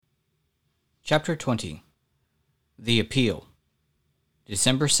Chapter 20. The Appeal.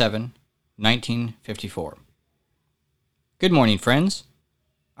 December 7, 1954. Good morning, friends.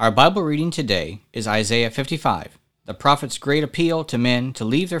 Our Bible reading today is Isaiah 55, the prophet's great appeal to men to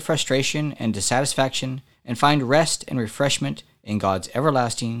leave their frustration and dissatisfaction and find rest and refreshment in God's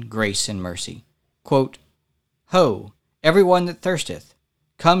everlasting grace and mercy. Quote, Ho, every one that thirsteth,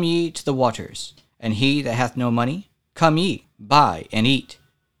 come ye to the waters, and he that hath no money, come ye, buy and eat.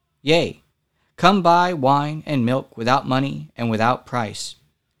 Yea, come buy wine and milk without money and without price.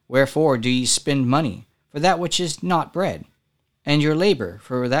 Wherefore do ye spend money for that which is not bread, and your labor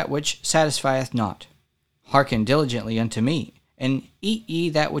for that which satisfieth not? Hearken diligently unto me, and eat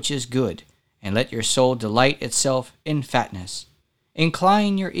ye that which is good, and let your soul delight itself in fatness.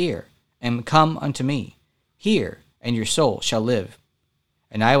 Incline your ear, and come unto me. Hear, and your soul shall live.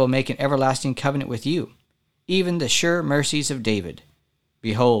 And I will make an everlasting covenant with you, even the sure mercies of David.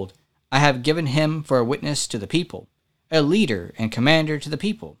 Behold, I have given him for a witness to the people, a leader and commander to the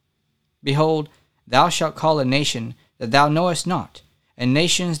people. Behold, thou shalt call a nation that thou knowest not, and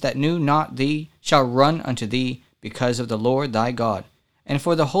nations that knew not thee shall run unto thee because of the Lord thy God, and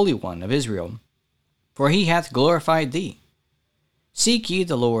for the Holy One of Israel, for he hath glorified thee. Seek ye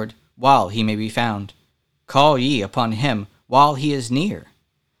the Lord while he may be found. Call ye upon him while he is near.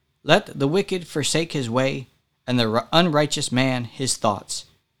 Let the wicked forsake his way, and the unrighteous man his thoughts,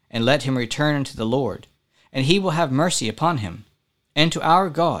 and let him return unto the Lord, and he will have mercy upon him, and to our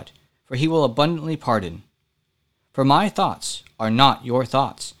God, for he will abundantly pardon. For my thoughts are not your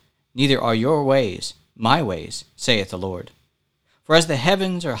thoughts, neither are your ways my ways, saith the Lord. For as the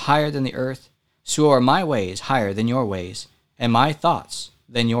heavens are higher than the earth, so are my ways higher than your ways, and my thoughts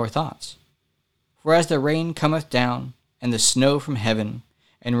than your thoughts. For as the rain cometh down, and the snow from heaven,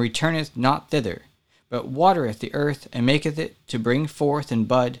 and returneth not thither, but watereth the earth, and maketh it to bring forth and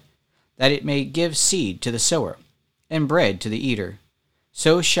bud, that it may give seed to the sower, and bread to the eater,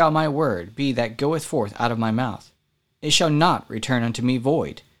 so shall my word be that goeth forth out of my mouth. It shall not return unto me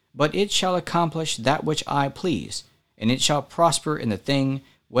void, but it shall accomplish that which I please, and it shall prosper in the thing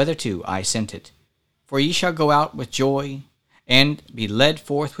whetherto I sent it. For ye shall go out with joy, and be led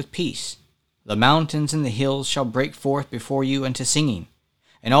forth with peace. The mountains and the hills shall break forth before you unto singing,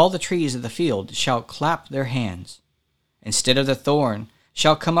 and all the trees of the field shall clap their hands. Instead of the thorn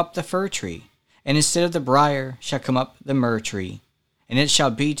shall come up the fir tree, and instead of the brier shall come up the myrrh tree. And it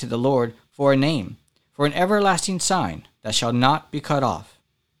shall be to the Lord for a name, for an everlasting sign that shall not be cut off.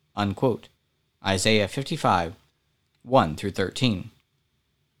 Unquote. Isaiah 55, 1-13.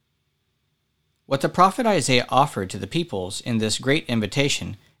 What the prophet Isaiah offered to the peoples in this great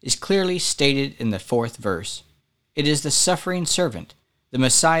invitation is clearly stated in the 4th verse. It is the suffering servant, the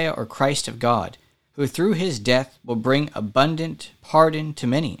Messiah or Christ of God, who through his death will bring abundant pardon to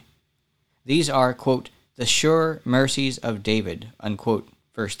many. These are, quote, the sure mercies of David, unquote,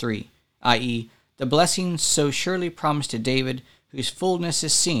 verse 3, i.e., the blessings so surely promised to David, whose fullness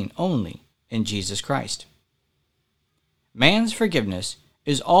is seen only in Jesus Christ. Man's forgiveness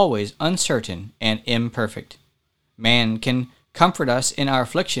is always uncertain and imperfect. Man can comfort us in our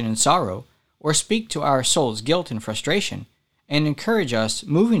affliction and sorrow, or speak to our soul's guilt and frustration, and encourage us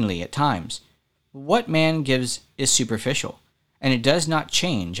movingly at times. What man gives is superficial, and it does not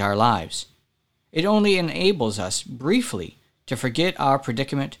change our lives. It only enables us briefly to forget our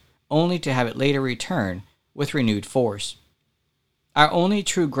predicament, only to have it later return with renewed force. Our only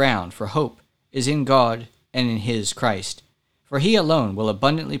true ground for hope is in God and in his Christ, for he alone will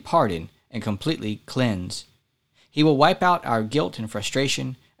abundantly pardon and completely cleanse. He will wipe out our guilt and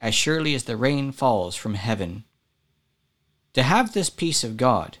frustration as surely as the rain falls from heaven. To have this peace of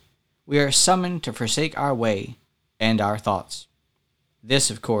God, we are summoned to forsake our way and our thoughts. This,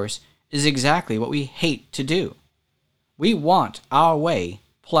 of course, is exactly what we hate to do. We want our way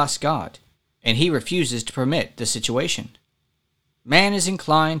plus God, and he refuses to permit the situation. Man is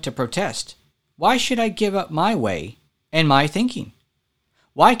inclined to protest. Why should I give up my way and my thinking?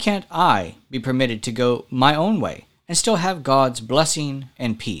 Why can't I be permitted to go my own way and still have God's blessing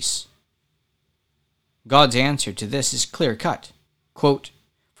and peace? God's answer to this is clear-cut. Quote,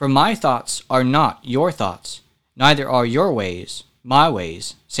 For my thoughts are not your thoughts, neither are your ways my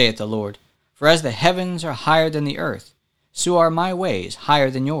ways, saith the Lord. For as the heavens are higher than the earth, so are my ways higher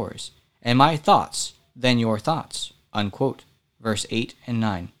than yours, and my thoughts than your thoughts. Unquote. Verse 8 and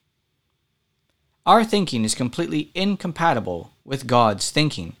 9. Our thinking is completely incompatible with God's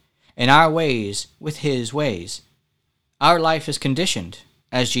thinking, and our ways with his ways. Our life is conditioned,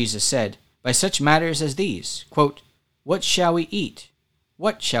 as Jesus said, by such matters as these. Quote, What shall we eat?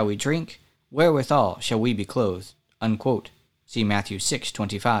 What shall we drink? Wherewithal shall we be clothed? Unquote. See Matthew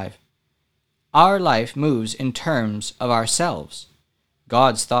 6:25. Our life moves in terms of ourselves,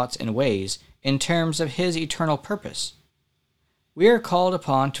 God's thoughts and ways in terms of His eternal purpose. We are called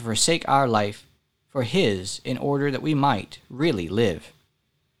upon to forsake our life for His in order that we might really live.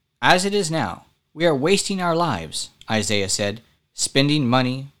 As it is now, we are wasting our lives, Isaiah said, spending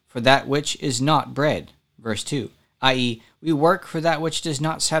money for that which is not bread, verse 2, i.e., we work for that which does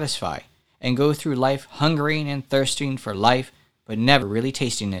not satisfy, and go through life hungering and thirsting for life, but never really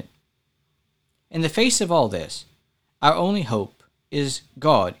tasting it. In the face of all this, our only hope is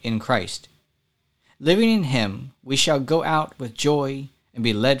God in Christ. Living in Him, we shall go out with joy and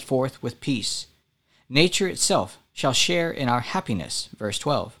be led forth with peace. Nature itself shall share in our happiness, verse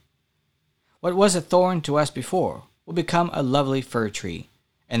 12. What was a thorn to us before will become a lovely fir tree,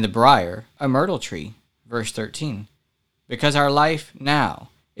 and the briar a myrtle tree, verse 13. Because our life now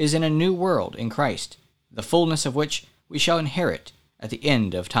is in a new world in Christ, the fullness of which we shall inherit at the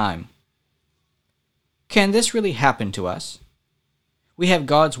end of time. Can this really happen to us? We have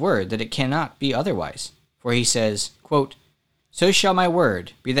God's word that it cannot be otherwise, for He says, quote, "So shall my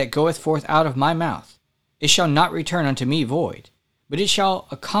word be that goeth forth out of my mouth. It shall not return unto me void, but it shall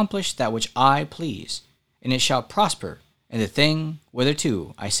accomplish that which I please, and it shall prosper in the thing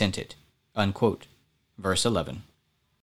whitherto I sent it." Unquote. Verse 11.